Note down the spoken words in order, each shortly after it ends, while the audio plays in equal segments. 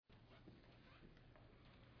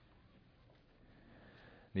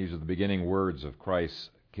These are the beginning words of Christ's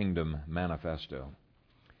Kingdom Manifesto.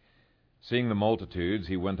 Seeing the multitudes,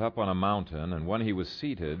 he went up on a mountain, and when he was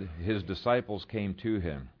seated, his disciples came to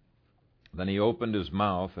him. Then he opened his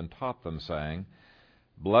mouth and taught them, saying,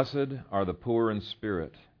 Blessed are the poor in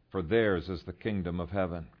spirit, for theirs is the kingdom of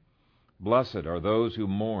heaven. Blessed are those who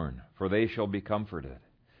mourn, for they shall be comforted.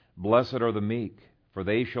 Blessed are the meek, for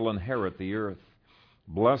they shall inherit the earth.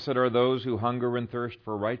 Blessed are those who hunger and thirst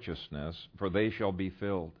for righteousness, for they shall be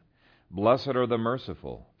filled. Blessed are the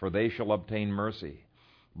merciful, for they shall obtain mercy.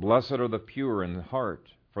 Blessed are the pure in heart,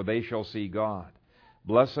 for they shall see God.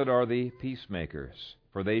 Blessed are the peacemakers,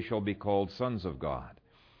 for they shall be called sons of God.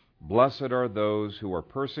 Blessed are those who are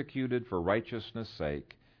persecuted for righteousness'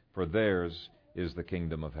 sake, for theirs is the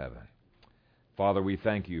kingdom of heaven. Father, we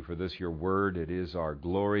thank you for this, your word. It is our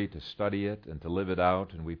glory to study it and to live it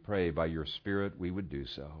out, and we pray by your Spirit we would do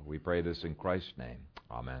so. We pray this in Christ's name.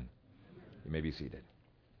 Amen. You may be seated.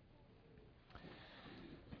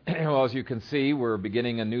 Well, as you can see, we're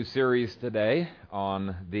beginning a new series today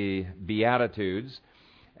on the Beatitudes.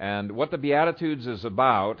 And what the Beatitudes is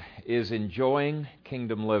about is enjoying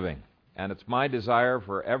kingdom living. And it's my desire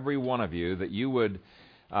for every one of you that you would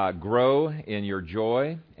grow in your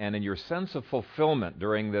joy and in your sense of fulfillment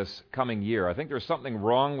during this coming year. I think there's something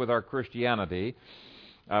wrong with our Christianity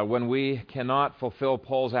when we cannot fulfill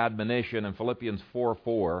Paul's admonition in Philippians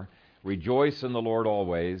 4:4, rejoice in the Lord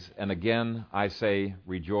always, and again I say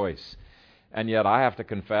rejoice. And yet I have to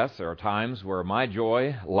confess there are times where my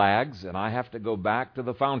joy lags, and I have to go back to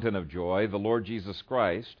the fountain of joy, the Lord Jesus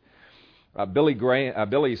Christ.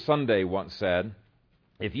 Billy Sunday once said,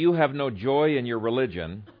 if you have no joy in your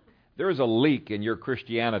religion, there is a leak in your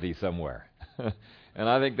Christianity somewhere. And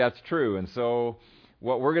I think that's true. And so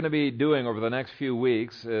what we're going to be doing over the next few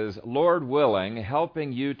weeks is, Lord willing,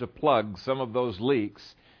 helping you to plug some of those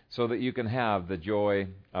leaks so that you can have the joy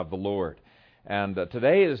of the Lord. And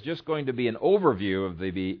today is just going to be an overview of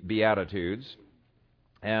the Beatitudes.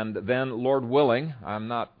 And then, Lord willing, I'm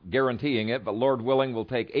not guaranteeing it, but Lord willing, we'll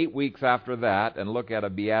take 8 weeks after that and look at a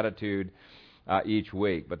Beatitude each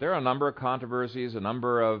week. But there are a number of controversies, a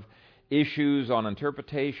number of issues on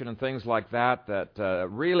interpretation and things like that that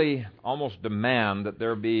really almost demand that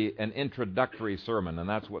there be an introductory sermon, and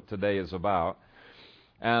that's what today is about.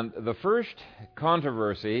 And the first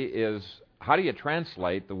controversy is, how do you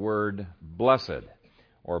translate the word blessed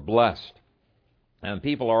or blessed? And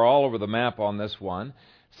people are all over the map on this one.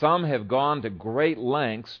 Some have gone to great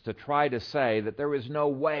lengths to try to say that there is no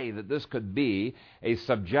way that this could be a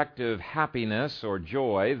subjective happiness or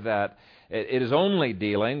joy, that it is only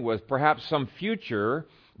dealing with perhaps some future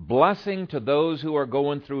blessing to those who are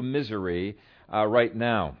going through misery right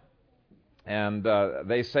now. And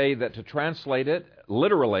they say that to translate it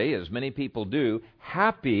literally, as many people do,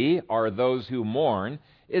 happy are those who mourn,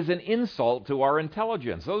 is an insult to our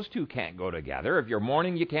intelligence. Those two can't go together. If you're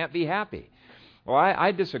mourning, you can't be happy. Well,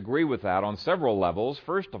 I disagree with that on several levels.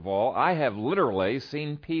 First of all, I have literally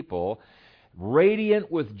seen people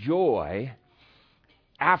radiant with joy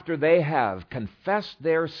after they have confessed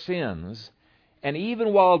their sins, and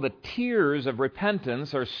even while the tears of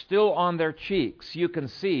repentance are still on their cheeks, you can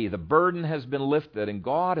see the burden has been lifted and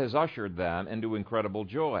God has ushered them into incredible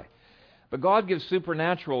joy. But God gives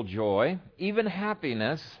supernatural joy, even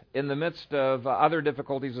happiness, in the midst of other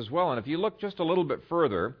difficulties as well. And if you look just a little bit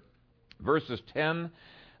further, verses 10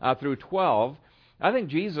 through 12, I think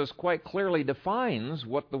Jesus quite clearly defines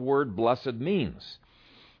what the word blessed means.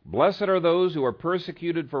 Blessed are those who are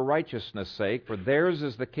persecuted for righteousness' sake, for theirs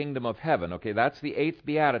is the kingdom of heaven. Okay, that's the 8th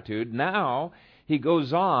beatitude. Now he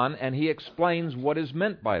goes on and he explains what is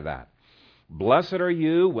meant by that. Blessed are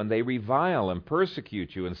you when they revile and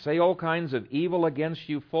persecute you and say all kinds of evil against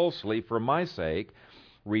you falsely for my sake.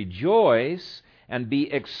 Rejoice and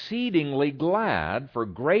be exceedingly glad, for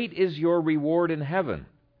great is your reward in heaven.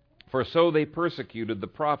 For so they persecuted the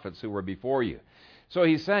prophets who were before you. So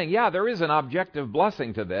he's saying, yeah, there is an objective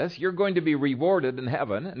blessing to this. You're going to be rewarded in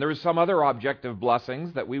heaven, and there's some other objective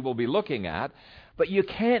blessings that we will be looking at. But you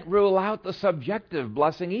can't rule out the subjective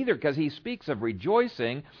blessing either, because he speaks of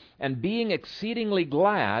rejoicing and being exceedingly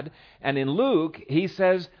glad. And in Luke, he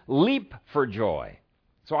says, leap for joy.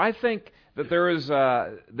 So I think that there is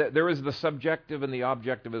the subjective and the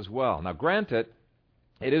objective as well. Now, granted,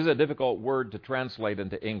 it is a difficult word to translate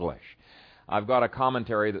into English. I've got a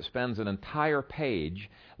commentary that spends an entire page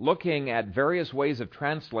looking at various ways of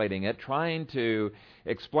translating it, trying to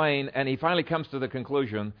explain, and he finally comes to the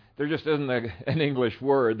conclusion there just isn't an English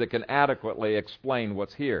word that can adequately explain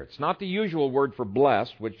what's here. It's not the usual word for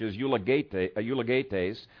blessed, which is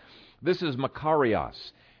eulogetes. This is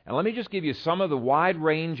makarios. And let me just give you some of the wide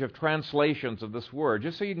range of translations of this word,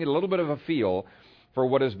 just so you can get a little bit of a feel for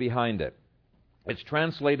what is behind it. It's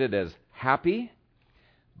translated as happy,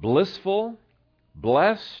 blissful,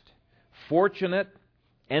 blessed, fortunate,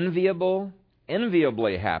 enviable,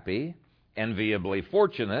 enviably happy, enviably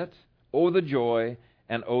fortunate, oh the joy,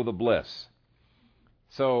 and oh the bliss.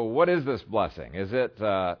 So what is this blessing? Is it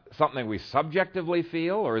something we subjectively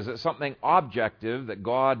feel, or is it something objective that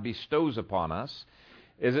God bestows upon us?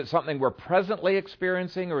 Is it something we're presently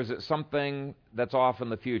experiencing, or is it something that's off in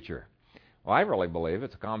the future? Well, I really believe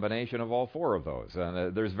it's a combination of all four of those.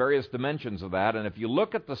 And there's various dimensions of that. And if you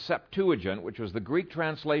look at the Septuagint, which was the Greek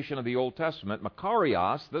translation of the Old Testament,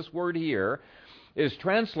 Makarios, this word here, is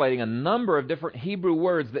translating a number of different Hebrew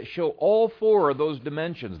words that show all four of those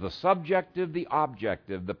dimensions: the subjective, the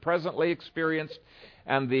objective, the presently experienced,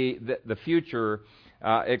 and the future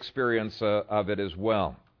experience of it as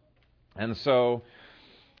well. And so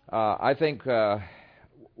I think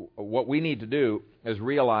what we need to do is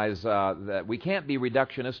realize that we can't be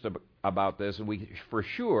reductionist about this, and we, for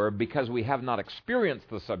sure, because we have not experienced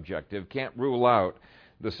the subjective, can't rule out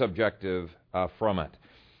the subjective from it.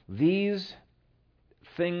 These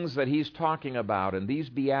things that he's talking about and these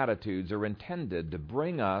Beatitudes are intended to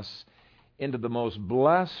bring us into the most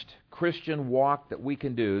blessed Christian walk that we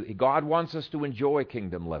can do. God wants us to enjoy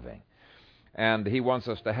kingdom living, and he wants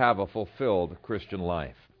us to have a fulfilled Christian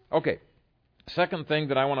life. Okay, second thing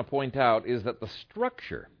that I want to point out is that the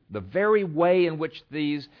structure, the very way in which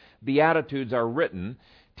these Beatitudes are written,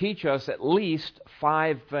 teach us at least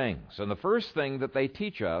 5 things. And the first thing that they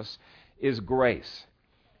teach us is grace.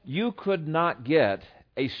 You could not get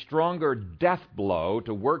a stronger death blow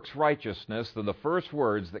to works righteousness than the first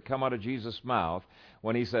words that come out of Jesus' mouth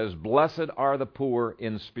when he says, "Blessed are the poor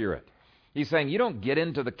in spirit." He's saying you don't get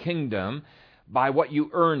into the kingdom by what you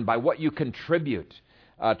earn, by what you contribute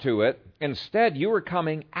to it. Instead, you are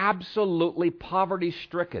coming absolutely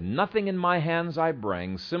poverty-stricken. Nothing in my hands I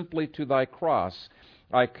bring, simply to thy cross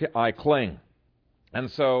I cling.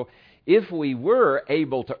 And so, if we were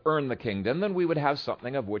able to earn the kingdom, then we would have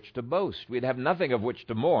something of which to boast. We'd have nothing of which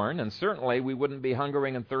to mourn, and certainly we wouldn't be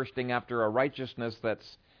hungering and thirsting after a righteousness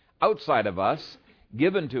that's outside of us,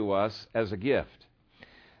 given to us as a gift.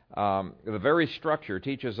 The very structure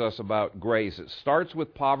teaches us about grace. It starts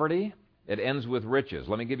with poverty. It ends with riches.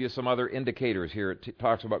 Let me give you some other indicators here. It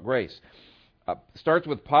talks about grace. Starts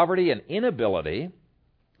with poverty and inability,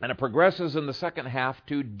 and it progresses in the second half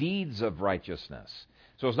to deeds of righteousness.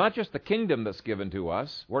 So it's not just the kingdom that's given to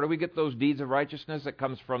us. Where do we get those deeds of righteousness? It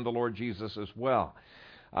comes from the Lord Jesus as well.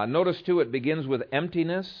 Notice, too, it begins with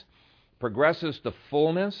emptiness, progresses to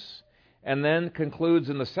fullness, and then concludes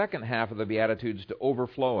in the second half of the Beatitudes to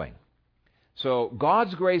overflowing. So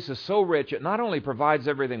God's grace is so rich, it not only provides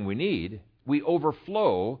everything we need, we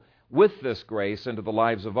overflow with this grace into the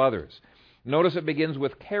lives of others. Notice it begins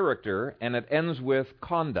with character, and it ends with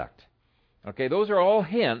conduct. Okay, those are all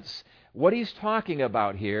hints. What he's talking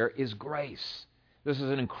about here is grace. This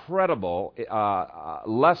is an incredible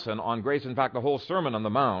lesson on grace. In fact, the whole Sermon on the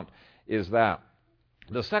Mount is that.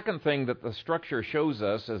 The second thing that the structure shows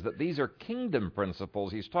us is that these are kingdom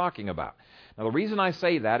principles he's talking about. Now, the reason I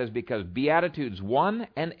say that is because Beatitudes 1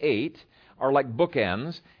 and 8 are like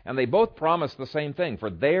bookends, and they both promise the same thing. For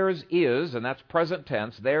theirs is, and that's present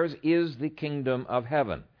tense, theirs is the kingdom of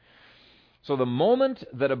heaven. So the moment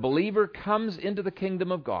that a believer comes into the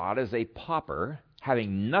kingdom of God as a pauper,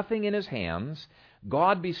 having nothing in his hands,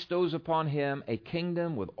 God bestows upon him a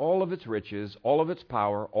kingdom with all of its riches, all of its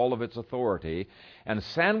power, all of its authority, and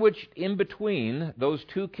sandwiched in between those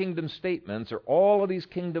two kingdom statements are all of these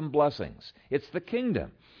kingdom blessings. It's the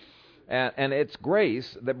kingdom, and it's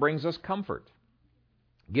grace that brings us comfort,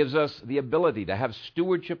 gives us the ability to have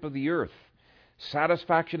stewardship of the earth,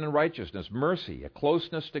 satisfaction in righteousness, mercy, a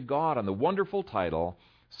closeness to God, and the wonderful title,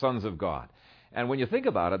 sons of God. And when you think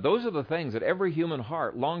about it, those are the things that every human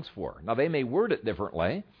heart longs for. Now, they may word it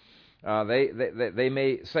differently. They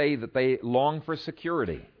may say that they long for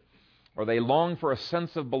security, or they long for a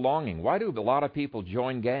sense of belonging. Why do a lot of people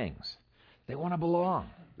join gangs? They want to belong.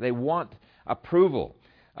 They want approval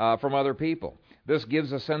from other people. This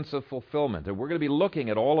gives a sense of fulfillment. And we're going to be looking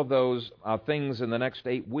at all of those things in the next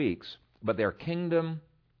 8 weeks, but they're kingdom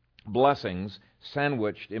blessings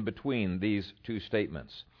sandwiched in between these two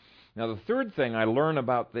statements. Now, the third thing I learn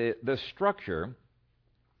about this structure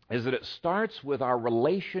is that it starts with our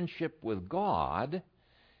relationship with God.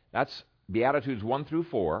 That's Beatitudes 1 through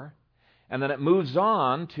 4. And then it moves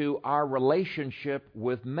on to our relationship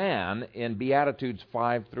with man in Beatitudes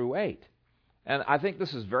 5 through 8. And I think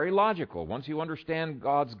this is very logical. Once you understand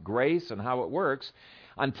God's grace and how it works,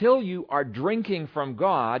 until you are drinking from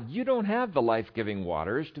God, you don't have the life-giving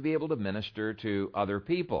waters to be able to minister to other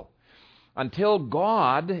people. Until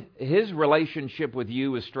God, His relationship with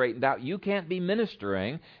you is straightened out, you can't be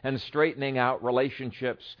ministering and straightening out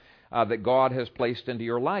relationships that God has placed into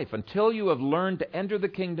your life. Until you have learned to enter the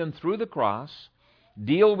kingdom through the cross,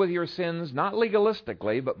 deal with your sins, not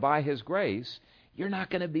legalistically, but by His grace, you're not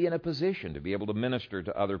going to be in a position to be able to minister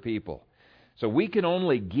to other people. So we can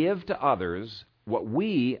only give to others what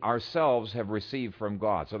we ourselves have received from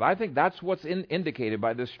God. So I think that's what's indicated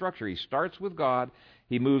by this structure. He starts with God,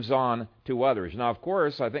 he moves on to others. Now, of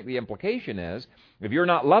course, I think the implication is, if you're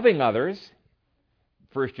not loving others,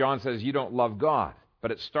 1 John says you don't love God. But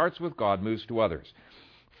it starts with God, moves to others.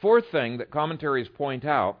 Fourth thing that commentaries point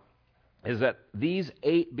out is that these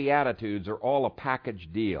 8 Beatitudes are all a package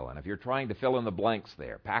deal. And if you're trying to fill in the blanks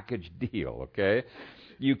there, package deal, okay?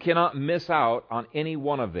 You cannot miss out on any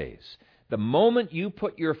one of these. The moment you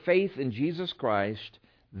put your faith in Jesus Christ,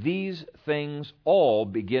 these things all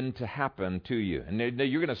begin to happen to you. And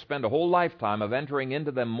you're going to spend a whole lifetime of entering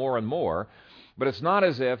into them more and more. But it's not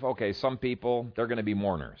as if, okay, some people, they're going to be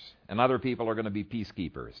mourners, and other people are going to be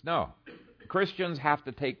peacekeepers. No. Christians have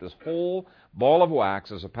to take this whole ball of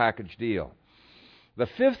wax as a package deal. The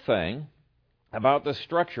fifth thing about the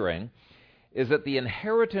structuring is that the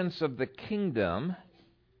inheritance of the kingdom,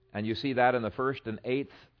 and you see that in the first and 8th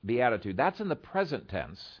Beatitude, that's in the present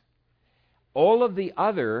tense. All of the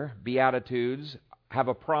other Beatitudes have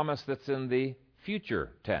a promise that's in the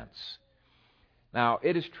future tense. Now,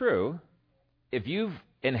 it is true, if you've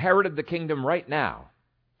inherited the kingdom right now,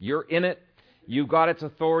 you're in it, you've got its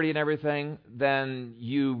authority and everything, then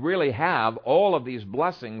you really have all of these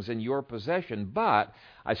blessings in your possession. But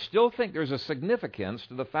I still think there's a significance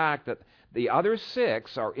to the fact that the other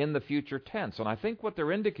 6 are in the future tense. And I think what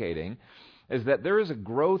they're indicating is that there is a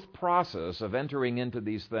growth process of entering into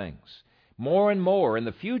these things. More and more in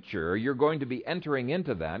the future, you're going to be entering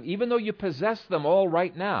into them. Even though you possess them all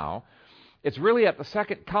right now, it's really at the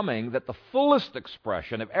second coming that the fullest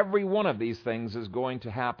expression of every one of these things is going to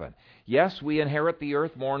happen. Yes, we inherit the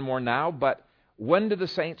earth more and more now, but when do the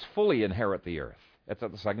saints fully inherit the earth? It's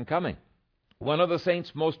at the second coming. When are the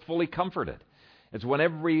saints most fully comforted? It's when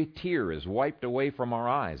every tear is wiped away from our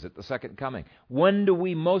eyes at the second coming. When do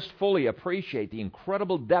we most fully appreciate the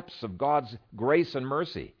incredible depths of God's grace and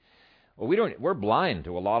mercy? Well, we're blind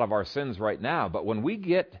to a lot of our sins right now, but when we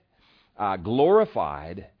get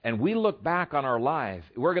glorified and we look back on our life,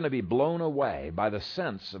 we're going to be blown away by the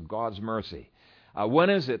sense of God's mercy.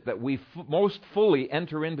 When is it that we most fully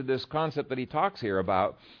enter into this concept that he talks here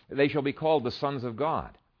about? They shall be called the sons of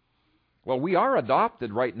God. Well, we are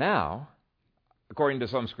adopted right now, according to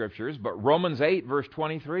some scriptures, but Romans 8, verse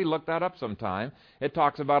 23, look that up sometime. It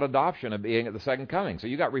talks about adoption of being at the second coming. So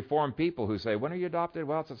you got Reformed people who say, when are you adopted?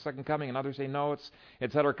 Well, it's at the second coming. And others say, no, it's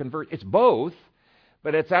at our conversion. It's both.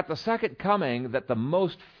 But it's at the second coming that the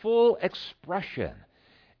most full expression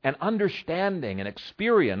and understanding and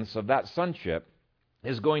experience of that sonship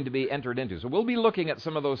is going to be entered into. So we'll be looking at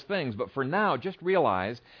some of those things, but for now, just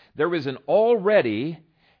realize there is an already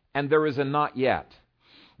and there is a not yet.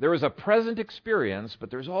 There is a present experience, but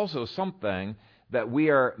there's also something that we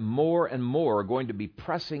are more and more going to be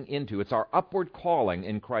pressing into. It's our upward calling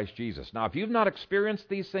in Christ Jesus. Now, if you've not experienced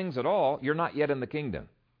these things at all, you're not yet in the kingdom.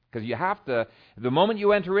 Because you have to, the moment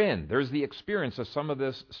you enter in, there's the experience of some of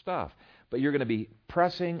this stuff. But you're going to be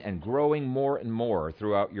pressing and growing more and more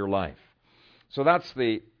throughout your life. So that's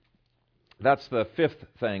the fifth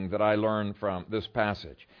thing that I learned from this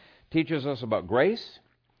passage. Teaches us about grace,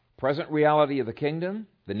 present reality of the kingdom,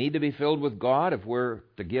 the need to be filled with God if we're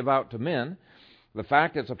to give out to men, the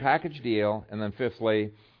fact it's a package deal, and then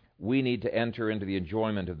fifthly, we need to enter into the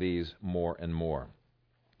enjoyment of these more and more.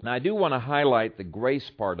 Now, I do want to highlight the grace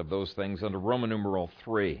part of those things under Roman numeral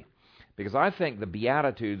 3, because I think the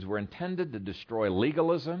Beatitudes were intended to destroy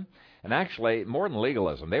legalism, and actually, more than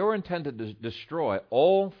legalism, they were intended to destroy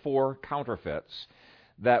all 4 counterfeits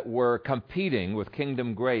that were competing with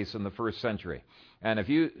kingdom grace in the first century. And if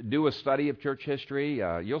you do a study of church history,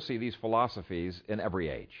 you'll see these philosophies in every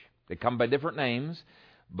age. They come by different names,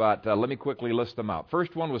 but let me quickly list them out.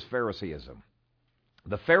 First one was Phariseeism.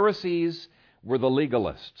 The Pharisees were the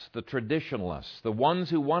legalists, the traditionalists, the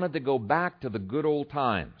ones who wanted to go back to the good old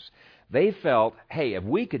times. They felt, hey, if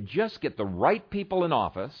we could just get the right people in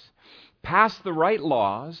office, pass the right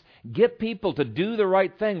laws, get people to do the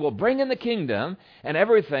right thing, we'll bring in the kingdom, and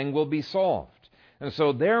everything will be solved. And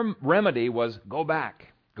so their remedy was go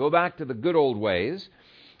back to the good old ways.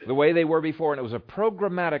 the way they were before, and it was a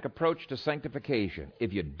programmatic approach to sanctification.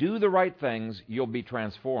 If you do the right things, you'll be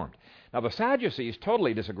transformed. Now, the Sadducees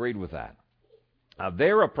totally disagreed with that.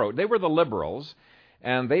 Their approach, they were the liberals,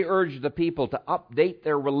 and they urged the people to update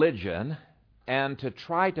their religion and to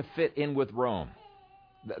try to fit in with Rome.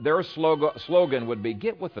 Their slogan would be,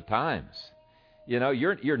 get with the times. You know,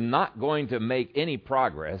 you're not going to make any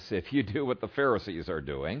progress if you do what the Pharisees are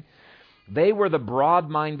doing. They were the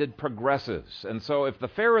broad-minded progressives. And so if the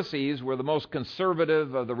Pharisees were the most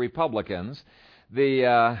conservative of the Republicans,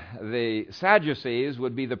 the Sadducees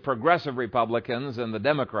would be the progressive Republicans and the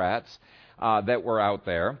Democrats that were out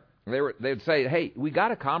there. They'd say, hey, we got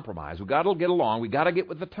to compromise. We got to get along. We got to get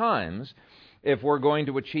with the times if we're going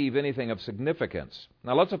to achieve anything of significance.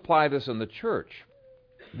 Now let's apply this in the church.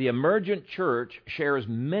 The emergent church shares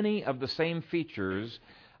many of the same features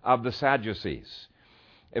of the Sadducees.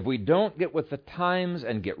 If we don't get with the times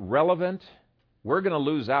and get relevant, we're going to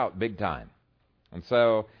lose out big time. And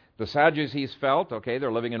so the Sadducees felt, okay,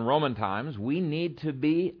 they're living in Roman times. We need to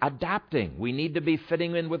be adapting. We need to be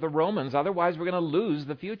fitting in with the Romans. Otherwise, we're going to lose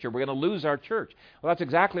the future. We're going to lose our church. Well, that's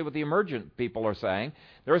exactly what the emergent people are saying.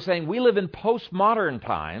 They're saying we live in postmodern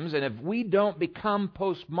times, and if we don't become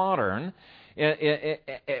postmodern,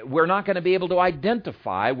 we're not going to be able to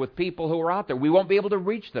identify with people who are out there. We won't be able to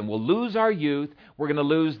reach them. We'll lose our youth. We're going to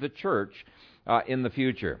lose the church in the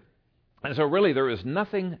future. And so really there is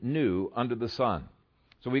nothing new under the sun.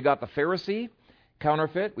 So we got the Pharisee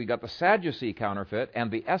counterfeit, we got the Sadducee counterfeit,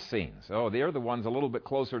 and the Essenes. Oh, they're the ones a little bit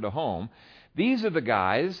closer to home. These are the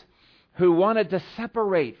guys who wanted to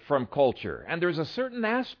separate from culture. And there's a certain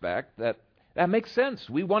aspect that makes sense.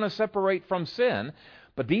 We want to separate from sin.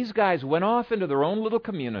 But these guys went off into their own little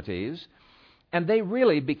communities, and they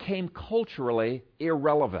really became culturally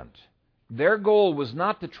irrelevant. Their goal was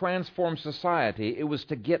not to transform society, it was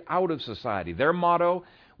to get out of society. Their motto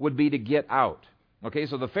would be to get out. Okay,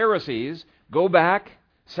 so the Pharisees go back,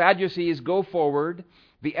 Sadducees go forward,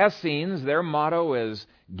 the Essenes, their motto is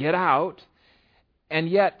get out, and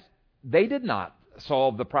yet they did not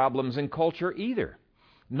solve the problems in culture either.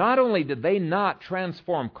 Not only did they not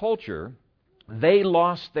transform culture, they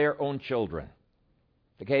lost their own children.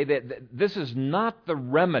 Okay, this is not the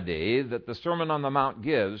remedy that the Sermon on the Mount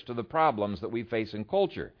gives to the problems that we face in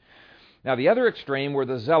culture. Now, the other extreme were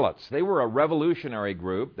the Zealots. They were a revolutionary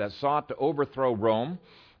group that sought to overthrow Rome,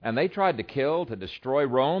 and they tried to kill, to destroy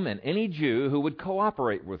Rome and any Jew who would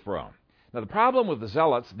cooperate with Rome. Now, the problem with the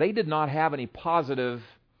Zealots, they did not have any positive,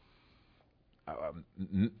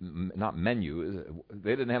 not menu,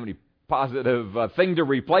 they didn't have any positive thing to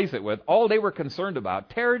replace it with. All they were concerned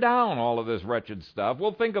about, tear down all of this wretched stuff.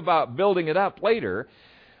 We'll think about building it up later.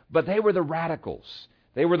 But they were the radicals.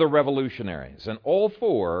 They were the revolutionaries. And all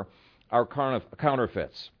four are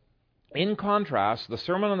counterfeits. In contrast, the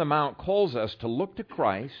Sermon on the Mount calls us to look to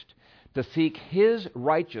Christ, to seek His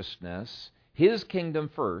righteousness, His kingdom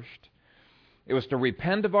first. It was to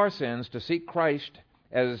repent of our sins, to seek Christ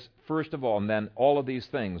as first of all, and then all of these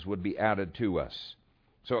things would be added to us.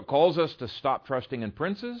 So it calls us to stop trusting in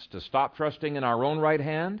princes, to stop trusting in our own right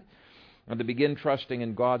hand, and to begin trusting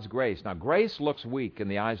in God's grace. Now, grace looks weak in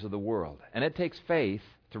the eyes of the world, and it takes faith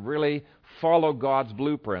to really follow God's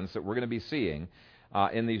blueprints that we're going to be seeing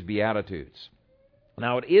in these Beatitudes.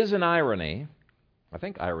 Now, it is an irony, I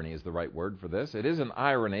think irony is the right word for this, it is an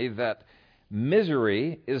irony that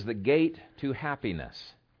misery is the gate to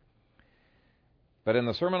happiness. But in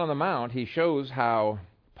the Sermon on the Mount, he shows how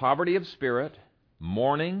poverty of spirit,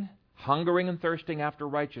 mourning, hungering and thirsting after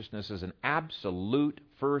righteousness is an absolute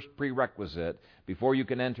first prerequisite before you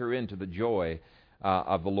can enter into the joy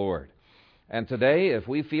of the Lord. And today, if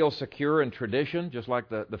we feel secure in tradition, just like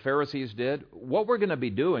the Pharisees did, what we're going to be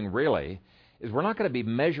doing really is we're not going to be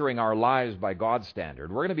measuring our lives by God's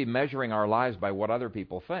standard. We're going to be measuring our lives by what other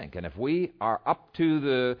people think. And if we are up to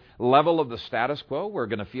the level of the status quo, we're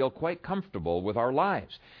going to feel quite comfortable with our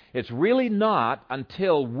lives. It's really not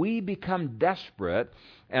until we become desperate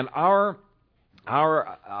and our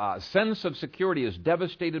sense of security is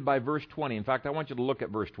devastated by verse 20. In fact, I want you to look at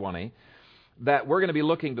verse 20, that we're going to be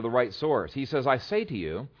looking to the right source. He says, I say to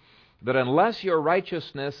you, that unless your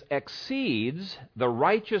righteousness exceeds the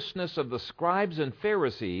righteousness of the scribes and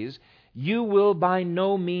Pharisees, you will by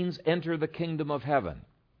no means enter the kingdom of heaven.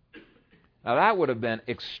 Now that would have been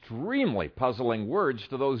extremely puzzling words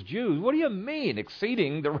to those Jews. What do you mean,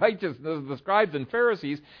 exceeding the righteousness of the scribes and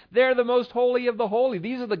Pharisees? They're the most holy of the holy.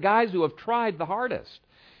 These are the guys who have tried the hardest.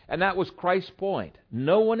 And that was Christ's point.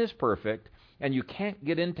 No one is perfect, and you can't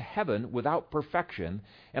get into heaven without perfection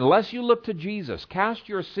unless you look to Jesus, cast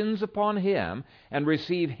your sins upon Him, and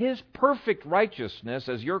receive His perfect righteousness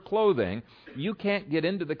as your clothing. You can't get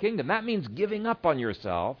into the kingdom. That means giving up on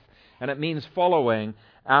yourself, and it means following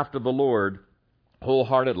after the Lord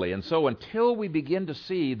wholeheartedly. And so until we begin to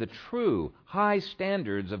see the true high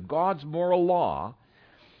standards of God's moral law,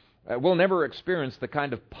 we'll never experience the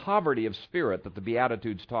kind of poverty of spirit that the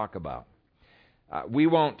Beatitudes talk about. We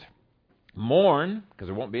won't mourn because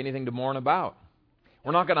there won't be anything to mourn about.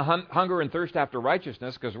 We're not going to hunger and thirst after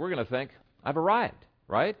righteousness because we're going to think, I've arrived,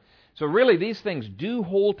 right? So really these things do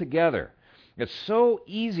hold together. It's so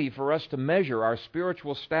easy for us to measure our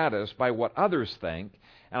spiritual status by what others think,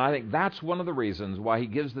 and I think that's one of the reasons why he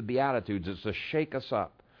gives the Beatitudes, is to shake us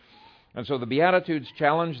up. And so the Beatitudes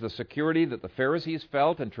challenge the security that the Pharisees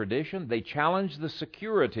felt in tradition. They challenge the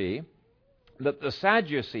security that the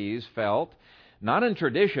Sadducees felt, not in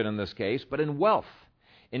tradition in this case, but in wealth,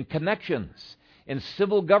 in connections, in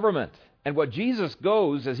civil government. And what Jesus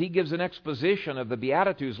goes, as he gives an exposition of the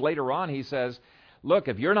Beatitudes later on, he says, look,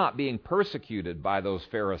 if you're not being persecuted by those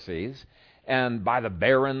Pharisees and by the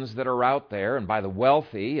barons that are out there and by the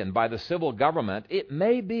wealthy and by the civil government, it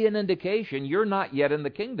may be an indication you're not yet in the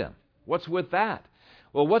kingdom. What's with that?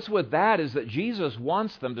 Well, what's with that is that Jesus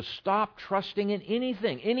wants them to stop trusting in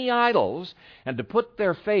anything, any idols, and to put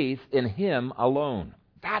their faith in Him alone.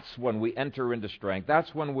 That's when we enter into strength.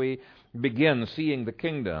 That's when we begin seeing the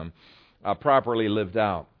kingdom properly lived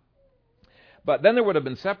out. But then there would have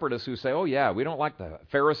been separatists who say, oh yeah, we don't like the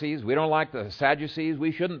Pharisees, we don't like the Sadducees,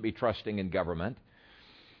 we shouldn't be trusting in government.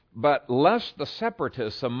 But lest the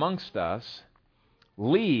separatists amongst us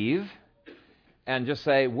leave and just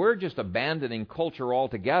say, we're just abandoning culture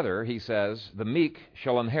altogether, he says, the meek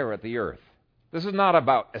shall inherit the earth. This is not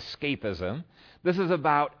about escapism. This is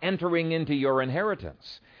about entering into your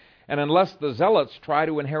inheritance. And unless the zealots try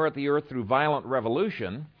to inherit the earth through violent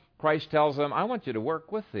revolution, Christ tells them, I want you to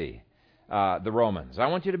work with the Romans. I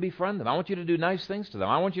want you to befriend them. I want you to do nice things to them.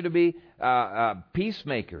 I want you to be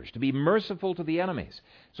peacemakers, to be merciful to the enemies.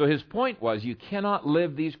 So his point was, you cannot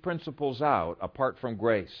live these principles out apart from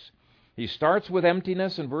grace. He starts with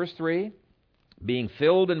emptiness in verse 3, being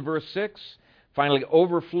filled in verse 6, finally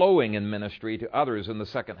overflowing in ministry to others in the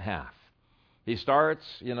second half. He starts,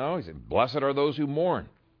 he said, blessed are those who mourn.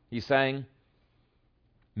 He's saying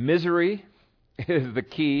misery is the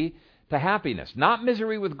key to happiness. Not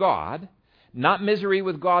misery with God, not misery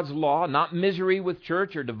with God's law, not misery with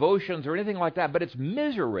church or devotions or anything like that, but it's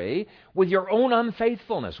misery with your own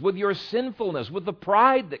unfaithfulness, with your sinfulness, with the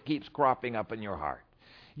pride that keeps cropping up in your heart.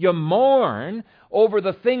 You mourn over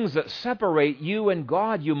the things that separate you and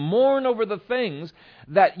God. You mourn over the things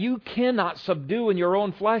that you cannot subdue in your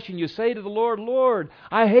own flesh. And you say to the Lord, Lord,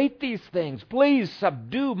 I hate these things. Please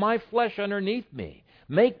subdue my flesh underneath me.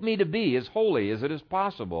 Make me to be as holy as it is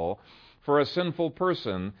possible for a sinful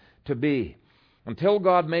person to be. Until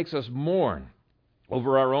God makes us mourn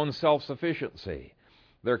over our own self-sufficiency,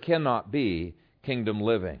 there cannot be kingdom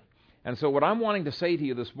living. And so what I'm wanting to say to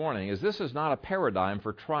you this morning is this is not a paradigm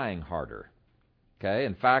for trying harder. Okay?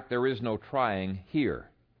 In fact, there is no trying here.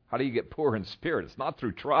 How do you get poor in spirit? It's not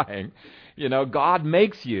through trying. God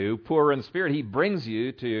makes you poor in spirit. He brings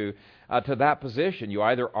you to that position. You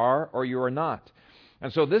either are or you are not.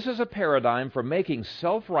 And so this is a paradigm for making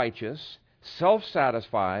self-righteous,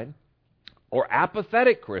 self-satisfied, or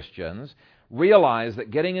apathetic Christians realize that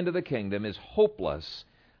getting into the kingdom is hopeless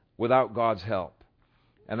without God's help.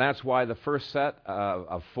 And that's why the first set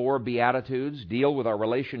of 4 Beatitudes deal with our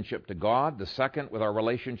relationship to God, the second with our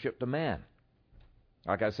relationship to man.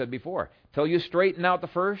 Like I said before, till you straighten out the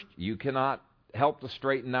first, you cannot help to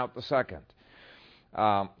straighten out the second.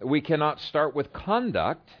 We cannot start with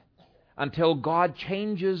conduct until God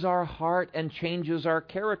changes our heart and changes our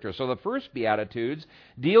character. So the first Beatitudes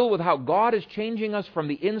deal with how God is changing us from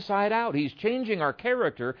the inside out. He's changing our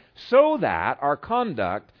character so that our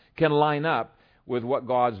conduct can line up with what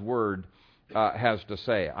God's Word has to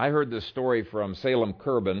say. I heard this story from Salem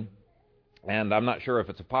Kerbin, and I'm not sure if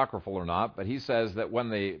it's apocryphal or not, but he says that when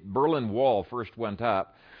the Berlin Wall first went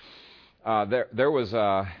up, there was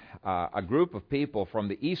a group of people from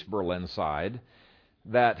the East Berlin side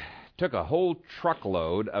that took a whole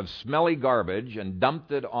truckload of smelly garbage and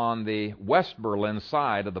dumped it on the West Berlin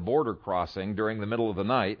side of the border crossing during the middle of the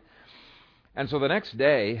night. And so the next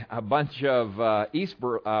day, a bunch of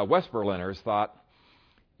West Berliners thought,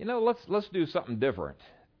 let's do something different.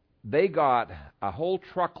 They got a whole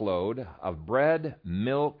truckload of bread,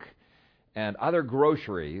 milk, and other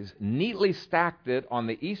groceries, neatly stacked it on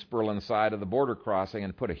the East Berlin side of the border crossing,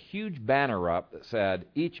 and put a huge banner up that said,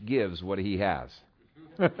 each gives what he has.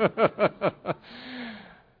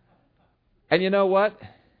 And you know what?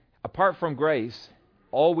 Apart from grace,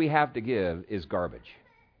 all we have to give is garbage.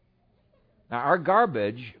 Now, our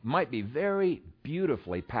garbage might be very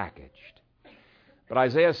beautifully packaged. But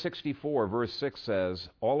Isaiah 64, verse 6 says,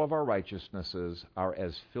 all of our righteousnesses are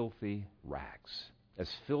as filthy rags. As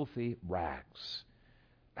filthy rags.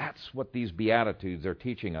 That's what these Beatitudes are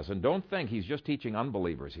teaching us. And don't think he's just teaching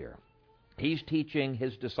unbelievers here. He's teaching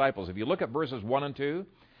his disciples. If you look at verses 1 and 2,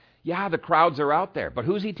 yeah, the crowds are out there. But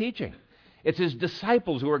who's he teaching? It's his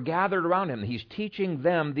disciples who are gathered around him. He's teaching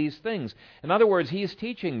them these things. In other words, he's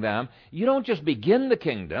teaching them, you don't just begin the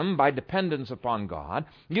kingdom by dependence upon God.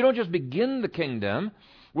 You don't just begin the kingdom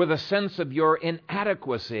with a sense of your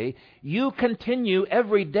inadequacy. You continue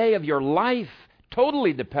every day of your life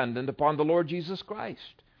totally dependent upon the Lord Jesus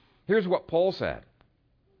Christ. Here's what Paul said.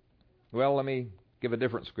 Well, let me give a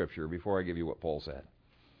different scripture before I give you what Paul said.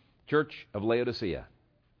 Church of Laodicea.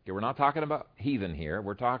 Okay, we're not talking about heathen here.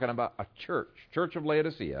 We're talking about a church of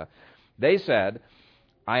Laodicea. They said,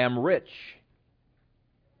 I am rich,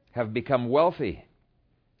 have become wealthy,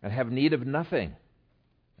 and have need of nothing.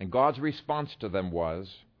 And God's response to them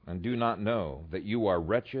was, and do not know that you are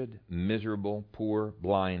wretched, miserable, poor,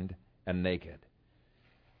 blind, and naked.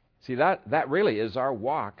 See, that really is our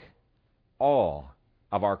walk all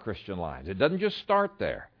of our Christian lives. It doesn't just start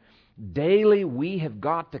there. Daily we have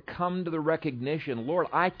got to come to the recognition, Lord,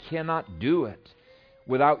 I cannot do it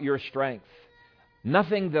without your strength.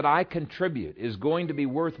 Nothing that I contribute is going to be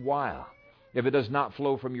worthwhile if it does not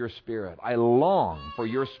flow from your Spirit. I long for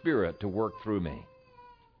your Spirit to work through me.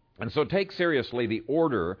 And so take seriously the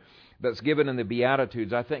order that's given in the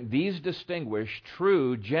Beatitudes. I think these distinguish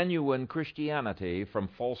true, genuine Christianity from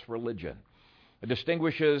false religion. It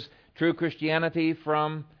distinguishes true Christianity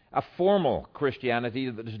from a formal Christianity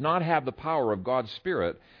that does not have the power of God's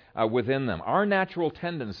Spirit within them. Our natural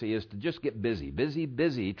tendency is to just get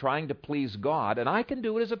busy, trying to please God. And I can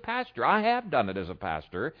do it as a pastor. I have done it as a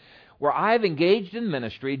pastor, where I've engaged in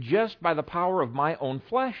ministry just by the power of my own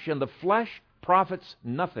flesh. And the flesh profits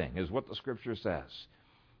nothing, is what the Scripture says.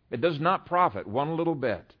 It does not profit one little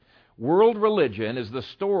bit. World religion is the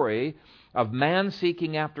story of man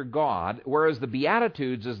seeking after God, whereas the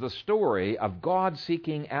Beatitudes is the story of God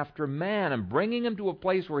seeking after man and bringing him to a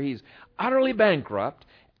place where he's utterly bankrupt,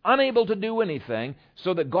 unable to do anything,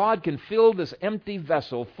 so that God can fill this empty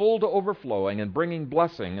vessel full to overflowing and bringing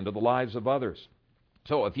blessing into the lives of others.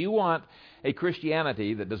 So if you want a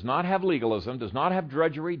Christianity that does not have legalism, does not have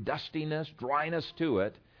drudgery, dustiness, dryness to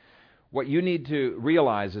it, what you need to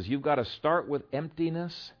realize is you've got to start with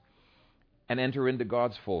emptiness and enter into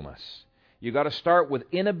God's fullness. You've got to start with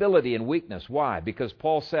inability and weakness. Why? Because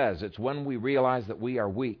Paul says it's when we realize that we are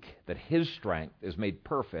weak, that his strength is made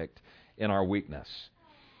perfect in our weakness.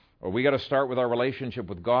 Or we got to start with our relationship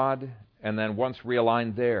with God, and then once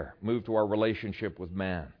realigned there, move to our relationship with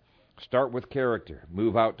man. Start with character,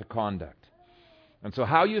 move out to conduct. And so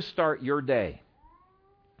how you start your day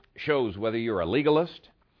shows whether you're a legalist,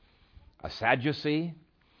 a Sadducee,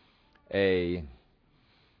 a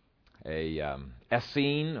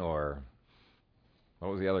Essene, or what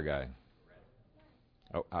was the other guy?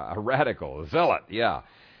 Oh, a radical, a zealot, yeah.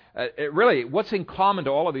 Really, what's in common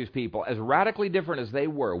to all of these people, as radically different as they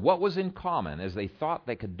were, what was in common is they thought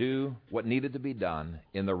they could do what needed to be done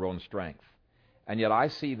in their own strength. And yet I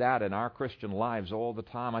see that in our Christian lives all the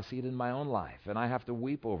time. I see it in my own life, and I have to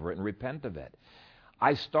weep over it and repent of it.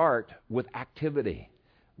 I start with activity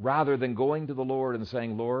rather than going to the Lord and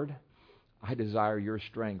saying, Lord, I desire your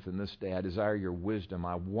strength in this day. I desire your wisdom.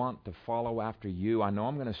 I want to follow after you. I know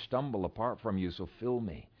I'm going to stumble apart from you, so fill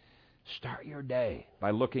me. Start your day by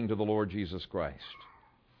looking to the Lord Jesus Christ.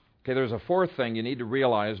 Okay, there's a fourth thing you need to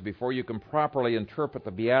realize before you can properly interpret the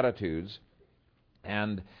Beatitudes,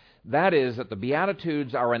 and that is that the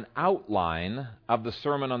Beatitudes are an outline of the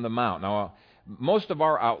Sermon on the Mount. Now, most of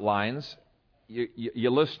our outlines, you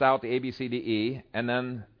list out the A, B, C, D, E,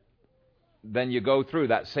 and then you go through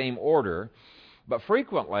that same order. But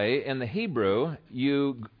frequently, in the Hebrew,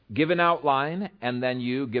 you give an outline, and then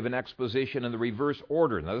you give an exposition in the reverse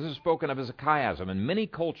order. Now, this is spoken of as a chiasm, and many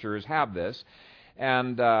cultures have this.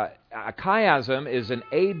 And a chiasm is an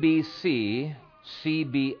A, B, C, C,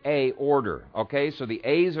 B, A order. Okay, so the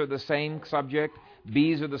A's are the same subject,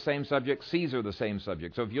 B's are the same subject, C's are the same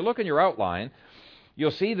subject. So if you look in your outline, you'll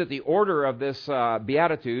see that the order of this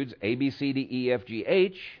Beatitudes, A, B, C, D, E, F, G,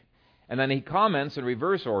 H, and then he comments in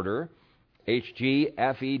reverse order, H, G,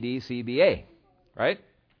 F, E, D, C, B, A. Right?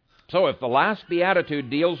 So if the last Beatitude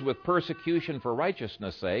deals with persecution for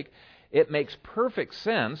righteousness' sake, it makes perfect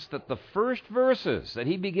sense that the first verses that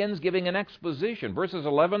he begins giving an exposition, verses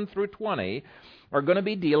 11 through 20, are going to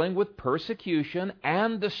be dealing with persecution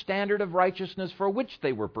and the standard of righteousness for which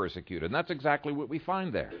they were persecuted. And that's exactly what we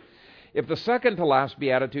find there. If the second to last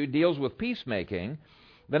beatitude deals with peacemaking,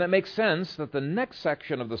 then it makes sense that the next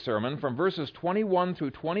section of the sermon, from verses 21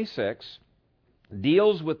 through 26,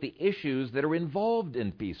 deals with the issues that are involved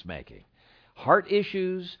in peacemaking. Heart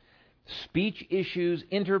issues, speech issues,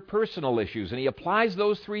 interpersonal issues. And he applies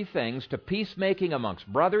those three things to peacemaking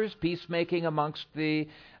amongst brothers, peacemaking amongst the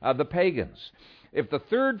pagans. If the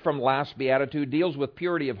third from last beatitude deals with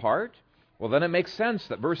purity of heart, well, then it makes sense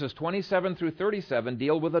that verses 27 through 37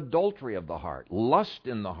 deal with adultery of the heart, lust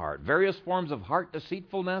in the heart, various forms of heart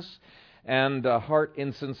deceitfulness, and heart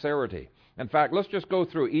insincerity. In fact, let's just go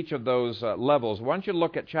through each of those levels. Why don't you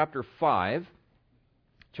look at chapter 5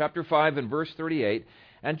 and verse 38,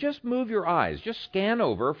 and just move your eyes, just scan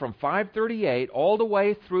over from 5:38 all the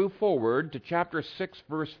way through forward to chapter 6,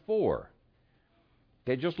 verse 4.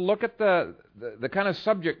 Okay, just look at the kind of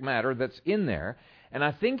subject matter that's in there, and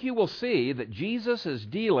I think you will see that Jesus is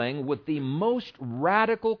dealing with the most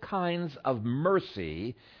radical kinds of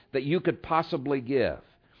mercy that you could possibly give.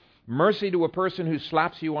 Mercy to a person who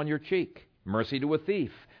slaps you on your cheek. Mercy to a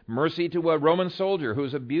thief. Mercy to a Roman soldier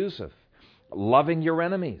who's abusive. Loving your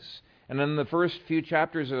enemies. And in the first few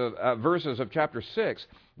verses of chapter 6,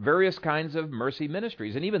 various kinds of mercy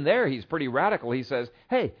ministries. And even there, he's pretty radical. He says,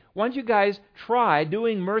 hey, why don't you guys try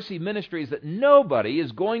doing mercy ministries that nobody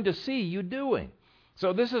is going to see you doing?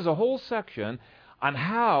 So this is a whole section on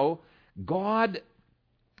how God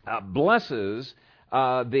blesses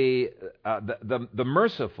the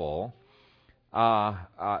merciful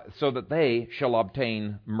so that they shall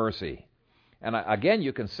obtain mercy. And again,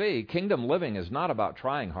 you can see kingdom living is not about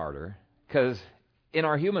trying harder, because in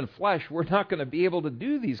our human flesh, we're not going to be able to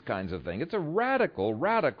do these kinds of things. It's a radical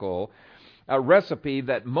recipe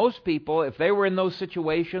that most people, if they were in those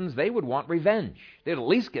situations, they would want revenge. They'd at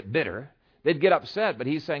least get bitter. They'd get upset. But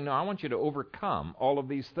he's saying, no, I want you to overcome all of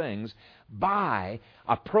these things by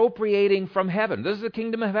appropriating from heaven. This is the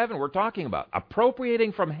kingdom of heaven we're talking about.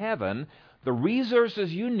 Appropriating from heaven the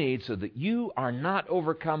resources you need so that you are not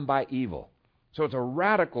overcome by evil. So it's a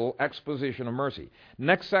radical exposition of mercy.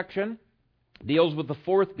 Next section deals with the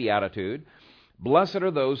fourth beatitude. Blessed are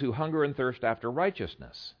those who hunger and thirst after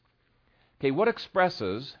righteousness. Okay, what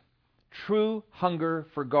expresses true hunger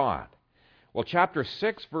for God? Well, chapter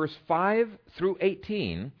 6, verse 5 through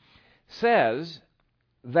 18 says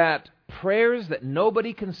that prayers that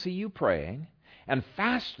nobody can see you praying and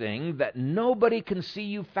fasting that nobody can see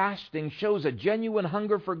you fasting shows a genuine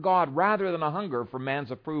hunger for God rather than a hunger for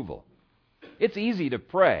man's approval. It's easy to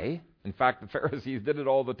pray. In fact, the Pharisees did it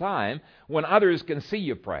all the time when others can see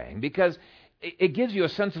you praying, because it gives you a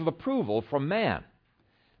sense of approval from man.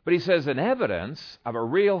 But he says an evidence of a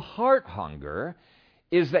real heart hunger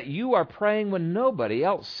is that you are praying when nobody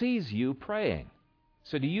else sees you praying.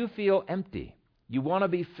 So do you feel empty? You want to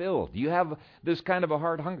be filled? Do you have this kind of a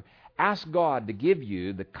heart hunger? Ask God to give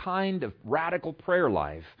you the kind of radical prayer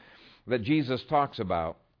life that Jesus talks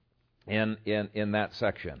about in that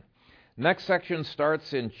section. Next section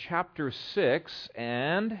starts in chapter 6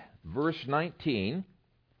 and verse 19,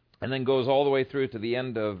 and then goes all the way through to the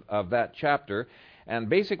end of that chapter. And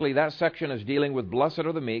basically that section is dealing with blessed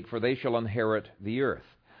are the meek, for they shall inherit the earth.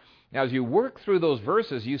 Now, as you work through those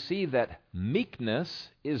verses, you see that meekness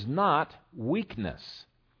is not weakness.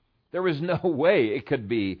 There is no way it could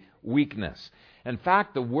be weakness. In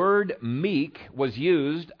fact, the word meek was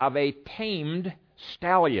used of a tamed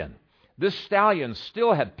stallion. This stallion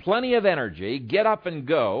still had plenty of energy, get up and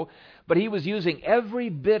go, but he was using every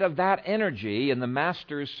bit of that energy in the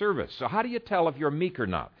master's service. So how do you tell if you're meek or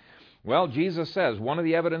not? Well, Jesus says one of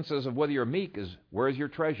the evidences of whether you're meek is, where is your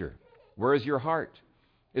treasure? Where is your heart?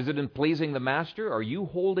 Is it in pleasing the master? Or are you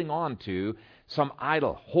holding on to some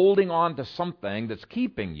idol, holding on to something that's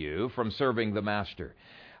keeping you from serving the master?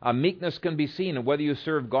 Meekness can be seen in whether you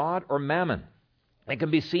serve God or mammon. It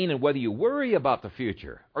can be seen in whether you worry about the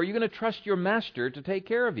future. Or are you going to trust your master to take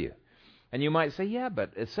care of you? And you might say, yeah,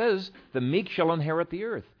 but it says the meek shall inherit the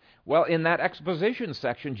earth. Well, in that exposition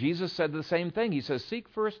section, Jesus said the same thing. He says, seek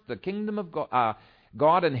first the kingdom of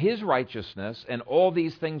God and His righteousness, and all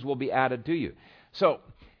these things will be added to you. So,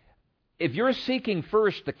 if you're seeking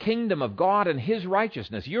first the kingdom of God and His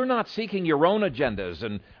righteousness, you're not seeking your own agendas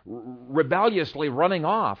and rebelliously running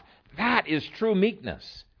off. That is true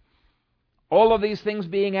meekness. All of these things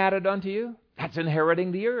being added unto you, that's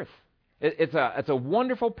inheriting the earth. It's a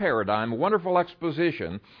wonderful paradigm, a wonderful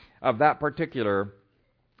exposition of that particular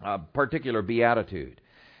beatitude.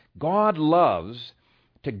 God loves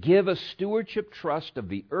to give a stewardship trust of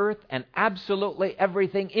the earth and absolutely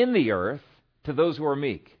everything in the earth to those who are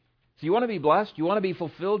meek. So you want to be blessed? You want to be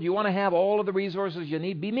fulfilled? You want to have all of the resources you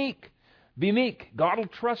need? Be meek. Be meek. God will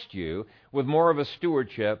trust you with more of a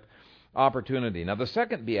stewardship opportunity. Now, the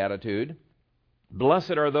second beatitude,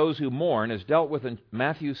 blessed are those who mourn, is dealt with in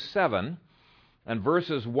Matthew 7 and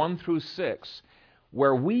verses 1 through 6,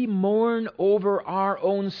 where we mourn over our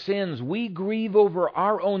own sins. We grieve over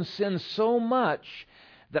our own sins so much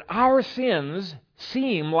that our sins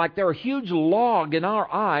seem like they're a huge log in our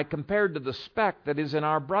eye compared to the speck that is in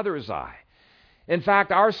our brother's eye. In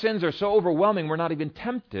fact, our sins are so overwhelming we're not even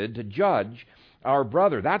tempted to judge our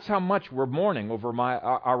brother. That's how much we're mourning over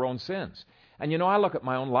our own sins. And I look at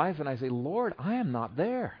my own life and I say, Lord, I am not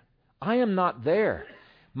there. I am not there.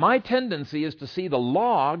 My tendency is to see the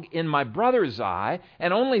log in my brother's eye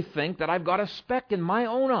and only think that I've got a speck in my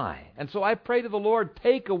own eye. And so I pray to the Lord,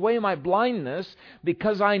 take away my blindness,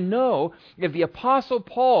 because I know if the Apostle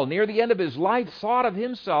Paul, near the end of his life, thought of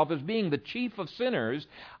himself as being the chief of sinners,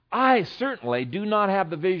 I certainly do not have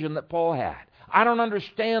the vision that Paul had. I don't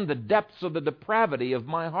understand the depths of the depravity of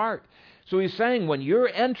my heart. So he's saying when you're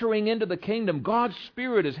entering into the kingdom, God's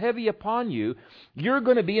Spirit is heavy upon you. You're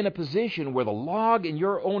going to be in a position where the log in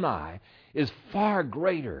your own eye is far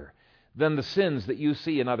greater than the sins that you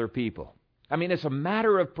see in other people. I mean, it's a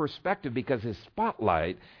matter of perspective because His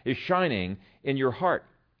spotlight is shining in your heart.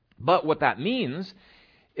 But what that means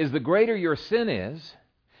is the greater your sin is,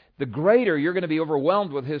 the greater you're going to be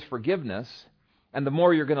overwhelmed with His forgiveness, and the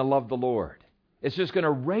more you're going to love the Lord. It's just going to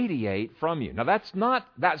radiate from you. Now,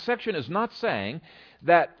 that section is not saying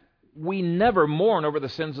that we never mourn over the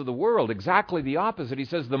sins of the world. Exactly the opposite. He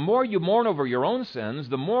says the more you mourn over your own sins,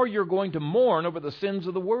 the more you're going to mourn over the sins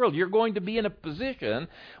of the world. You're going to be in a position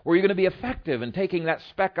where you're going to be effective in taking that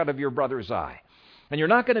speck out of your brother's eye. And you're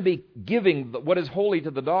not going to be giving what is holy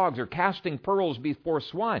to the dogs or casting pearls before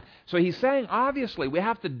swine. So he's saying, obviously, we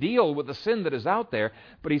have to deal with the sin that is out there,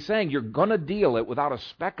 but he's saying you're going to deal it without a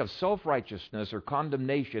speck of self-righteousness or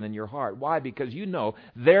condemnation in your heart. Why? Because you know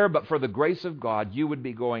there, but for the grace of God, you would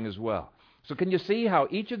be going as well. So can you see how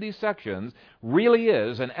each of these sections really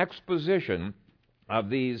is an exposition of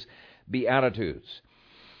these Beatitudes?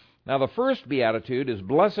 Now, the first Beatitude is,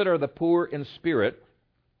 blessed are the poor in spirit.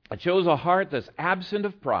 It shows a heart that's absent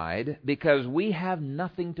of pride because we have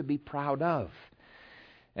nothing to be proud of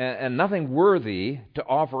and nothing worthy to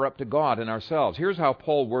offer up to God in ourselves. Here's how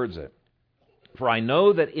Paul words it. For I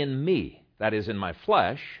know that in me, that is in my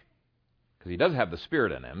flesh, because he does have the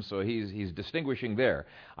Spirit in him, so he's distinguishing there.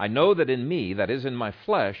 I know that in me, that is in my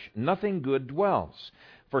flesh, nothing good dwells.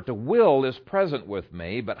 For to will is present with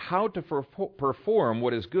me, but how to perform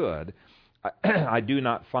what is good, I do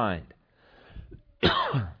not find.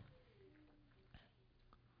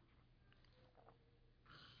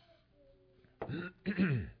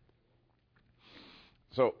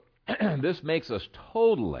 So this makes us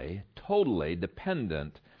totally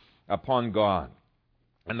dependent upon God.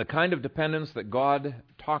 And the kind of dependence that God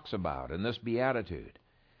talks about in this beatitude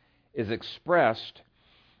is expressed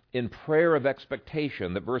in prayer of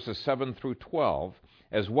expectation, that verses 7 through 12,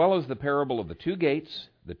 as well as the parable of the two gates,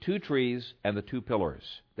 the two trees, and the two pillars.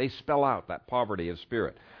 They spell out that poverty of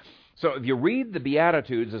spirit. So if you read the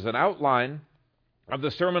Beatitudes as an outline of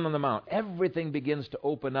the Sermon on the Mount, everything begins to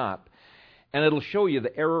open up, and it'll show you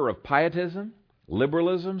the error of pietism,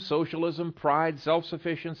 liberalism, socialism, pride,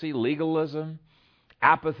 self-sufficiency, legalism,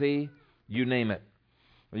 apathy, you name it.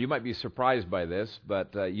 Well, you might be surprised by this,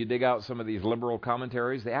 but you dig out some of these liberal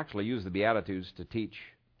commentaries, they actually use the Beatitudes to teach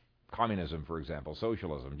communism, for example,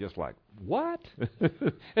 socialism, just like, what?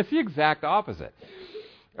 It's the exact opposite.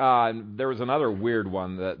 There was another weird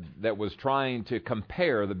one that was trying to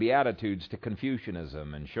compare the Beatitudes to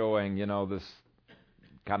Confucianism and showing, this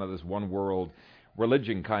kind of this one world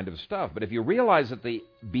religion kind of stuff. But if you realize that the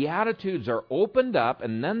Beatitudes are opened up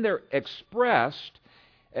and then they're expressed,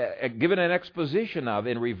 given an exposition of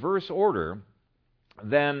in reverse order,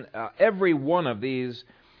 then every one of these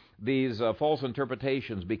false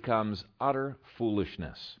interpretations becomes utter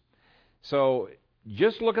foolishness. So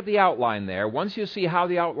just look at the outline there. Once you see how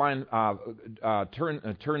the outline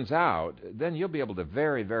turns out, then you'll be able to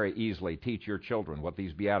very, very easily teach your children what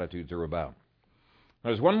these Beatitudes are about.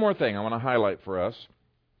 There's one more thing I want to highlight for us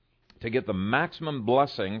to get the maximum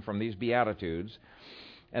blessing from these Beatitudes,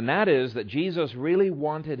 and that is that Jesus really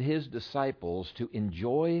wanted His disciples to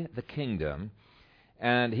enjoy the kingdom,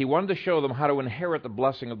 and He wanted to show them how to inherit the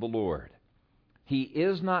blessing of the Lord. He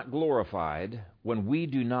is not glorified when we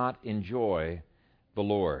do not enjoy the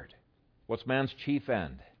Lord. What's man's chief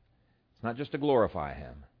end? It's not just to glorify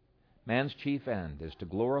Him. Man's chief end is to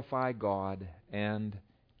glorify God and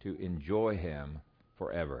to enjoy Him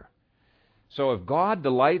forever. So if God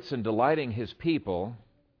delights in delighting His people,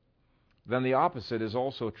 then the opposite is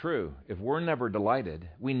also true. If we're never delighted,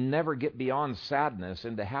 we never get beyond sadness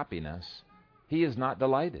into happiness, He is not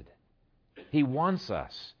delighted. He wants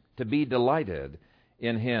us to be delighted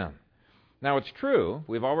in Him. Now it's true,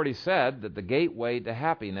 we've already said that the gateway to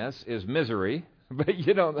happiness is misery, but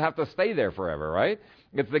you don't have to stay there forever, right?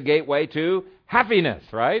 It's the gateway to happiness,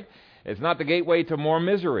 right? It's not the gateway to more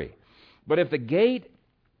misery. But if the gate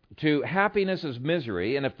to happiness is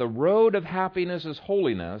misery, and if the road of happiness is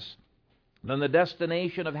holiness, then the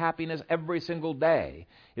destination of happiness every single day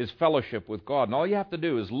is fellowship with God. And all you have to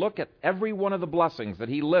do is look at every one of the blessings that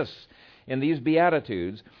He lists in these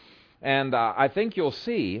Beatitudes, and I think you'll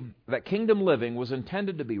see that kingdom living was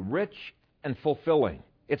intended to be rich and fulfilling.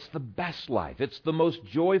 It's the best life. It's the most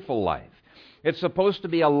joyful life. It's supposed to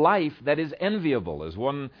be a life that is enviable, as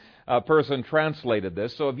one person translated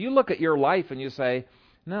this. So if you look at your life and you say,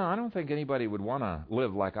 no, I don't think anybody would want to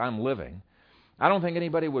live like I'm living, I don't think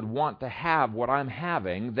anybody would want to have what I'm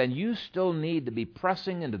having, then you still need to be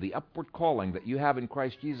pressing into the upward calling that you have in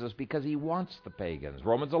Christ Jesus, because He wants the pagans.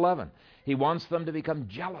 Romans 11. He wants them to become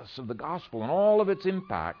jealous of the gospel and all of its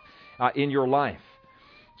impact in your life.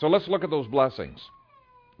 So let's look at those blessings.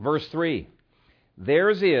 Verse 3.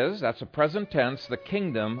 Theirs is, that's a present tense, the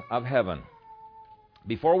kingdom of heaven.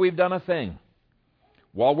 Before we've done a thing,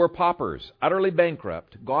 while we're paupers, utterly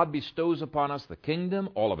bankrupt, God bestows upon us the kingdom,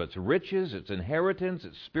 all of its riches, its inheritance,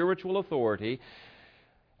 its spiritual authority.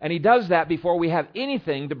 And He does that before we have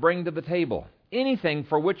anything to bring to the table, anything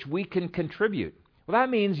for which we can contribute. Well, that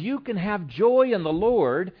means you can have joy in the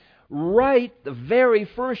Lord right the very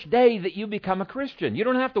first day that you become a Christian. You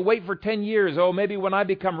don't have to wait for 10 years. Oh, maybe when I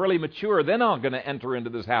become really mature, then I'm going to enter into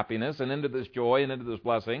this happiness and into this joy and into this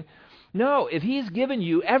blessing. No, if He's given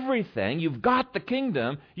you everything, you've got the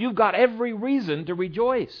kingdom, you've got every reason to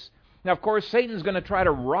rejoice. Now, of course, Satan's going to try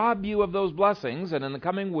to rob you of those blessings, and in the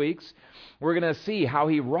coming weeks, we're going to see how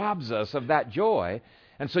he robs us of that joy.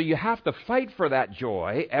 And so you have to fight for that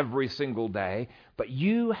joy every single day, but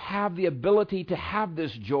you have the ability to have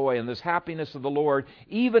this joy and this happiness of the Lord,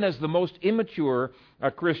 even as the most immature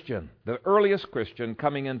Christian, the earliest Christian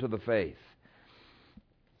coming into the faith.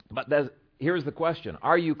 But here's the question.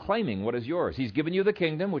 Are you claiming what is yours? He's given you the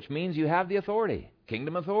kingdom, which means you have the authority,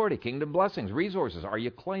 kingdom blessings, resources. Are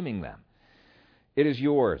you claiming them? It is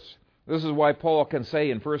yours. This is why Paul can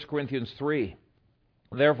say in 1 Corinthians 3,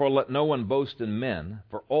 therefore let no one boast in men,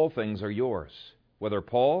 for all things are yours, whether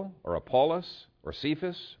Paul or Apollos or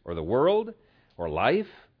Cephas or the world or life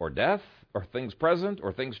or death or things present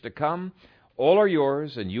or things to come, all are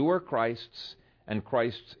yours, and you are Christ's, and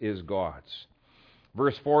Christ is God's.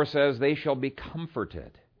 Verse 4 says, they shall be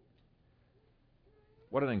comforted.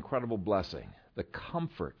 What an incredible blessing. The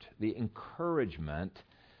comfort, the encouragement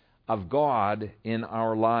of God in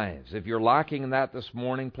our lives. If you're lacking in that this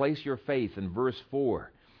morning, place your faith in verse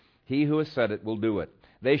 4. He who has said it will do it.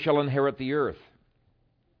 They shall inherit the earth.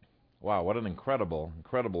 Wow, what an incredible,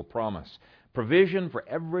 incredible promise. Provision for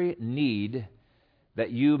every need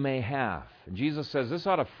that you may have. And Jesus says this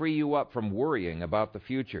ought to free you up from worrying about the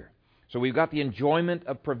future. So we've got the enjoyment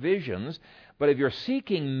of provisions, but if you're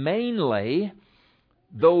seeking mainly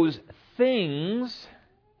those things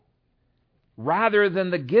rather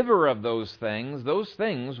than the giver of those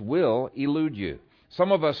things will elude you.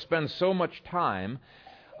 Some of us spend so much time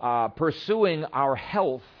pursuing our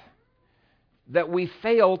health that we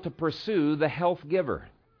fail to pursue the health giver.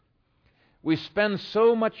 We spend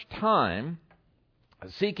so much time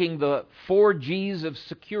seeking the 4 G's of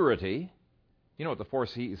security. You know what the 4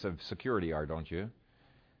 C's of security are, don't you?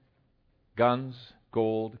 Guns,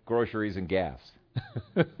 gold, groceries, and gas.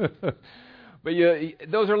 But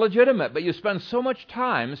those are legitimate, but you spend so much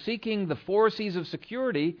time seeking the 4 C's of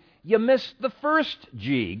security, you miss the first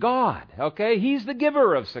G, God. Okay? He's the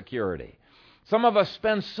giver of security. Some of us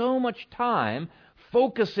spend so much time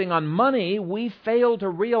focusing on money, we fail to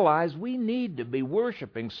realize we need to be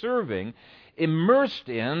worshiping, serving, immersed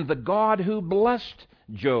in the God who blessed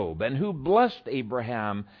Job and who blessed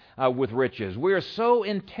Abraham with riches. We are so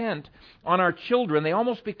intent on our children, they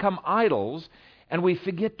almost become idols, and we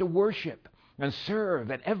forget to worship and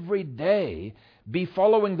serve and every day be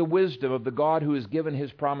following the wisdom of the God who has given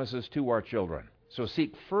His promises to our children. So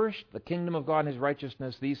seek first the kingdom of God and His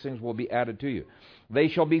righteousness. These things will be added to you. They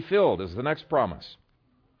shall be filled is the next promise.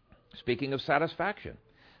 Speaking of satisfaction.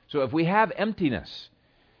 So if we have emptiness,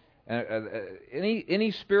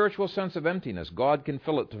 any spiritual sense of emptiness, God can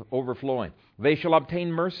fill it to overflowing. They shall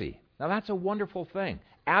obtain mercy. Now that's a wonderful thing.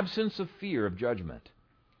 Absence of fear of judgment.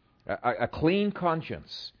 A clean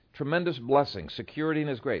conscience. tremendous blessing, security in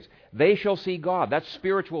His grace. They shall see God. That's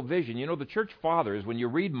spiritual vision. You know, the church fathers, when you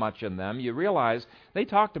read much in them, you realize they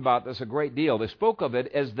talked about this a great deal. They spoke of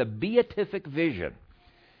it as the beatific vision.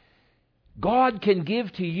 God can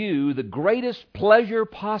give to you the greatest pleasure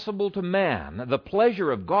possible to man, the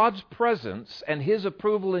pleasure of God's presence and His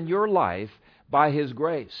approval in your life by His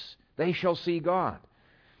grace. They shall see God.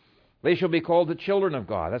 They shall be called the children of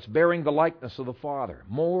God. That's bearing the likeness of the Father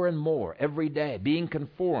more and more every day, being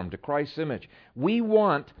conformed to Christ's image. We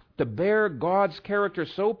want to bear God's character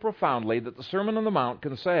so profoundly that the Sermon on the Mount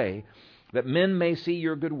can say that men may see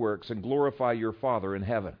your good works and glorify your Father in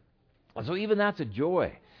heaven. And so even that's a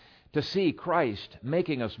joy, to see Christ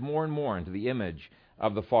making us more and more into the image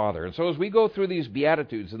of the Father. And so as we go through these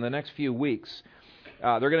Beatitudes in the next few weeks,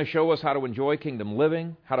 they're going to show us how to enjoy kingdom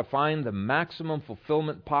living, how to find the maximum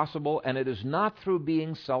fulfillment possible, and it is not through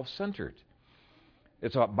being self-centered.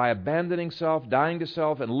 It's by abandoning self, dying to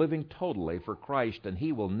self, and living totally for Christ, and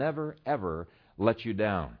He will never, ever let you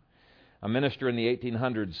down. A minister in the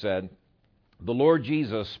 1800s said, "The Lord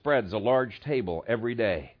Jesus spreads a large table every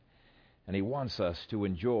day, and He wants us to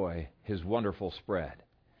enjoy His wonderful spread."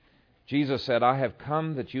 Jesus said, "I have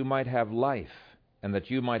come that you might have life, and that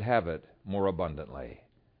you might have it more abundantly."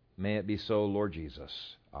 May it be so, Lord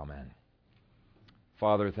Jesus. Amen.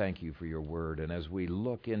 Father, thank you for your word, and as we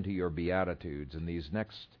look into your Beatitudes in these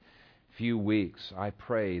next few weeks, I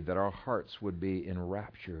pray that our hearts would be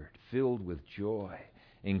enraptured, filled with joy,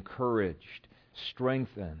 encouraged,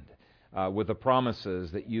 strengthened with the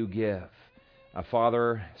promises that you give.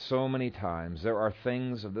 Father, so many times there are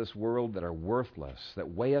things of this world that are worthless,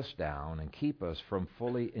 that weigh us down and keep us from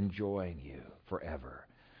fully enjoying you forever.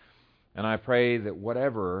 And I pray that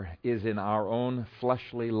whatever is in our own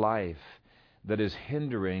fleshly life that is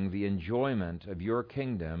hindering the enjoyment of your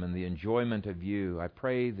kingdom and the enjoyment of you, I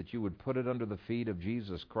pray that you would put it under the feet of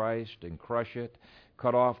Jesus Christ and crush it,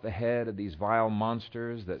 cut off the head of these vile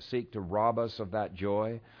monsters that seek to rob us of that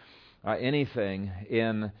joy. Anything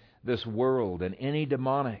in this world and any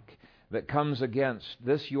demonic that comes against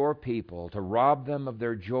this your people to rob them of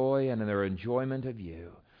their joy and their enjoyment of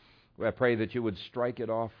you, I pray that you would strike it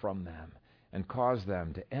off from them and cause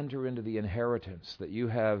them to enter into the inheritance that you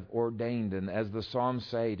have ordained, and as the Psalms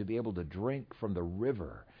say, to be able to drink from the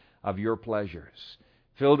river of your pleasures.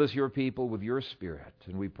 Fill us, your people, with your Spirit,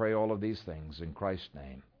 and we pray all of these things in Christ's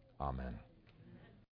name. Amen.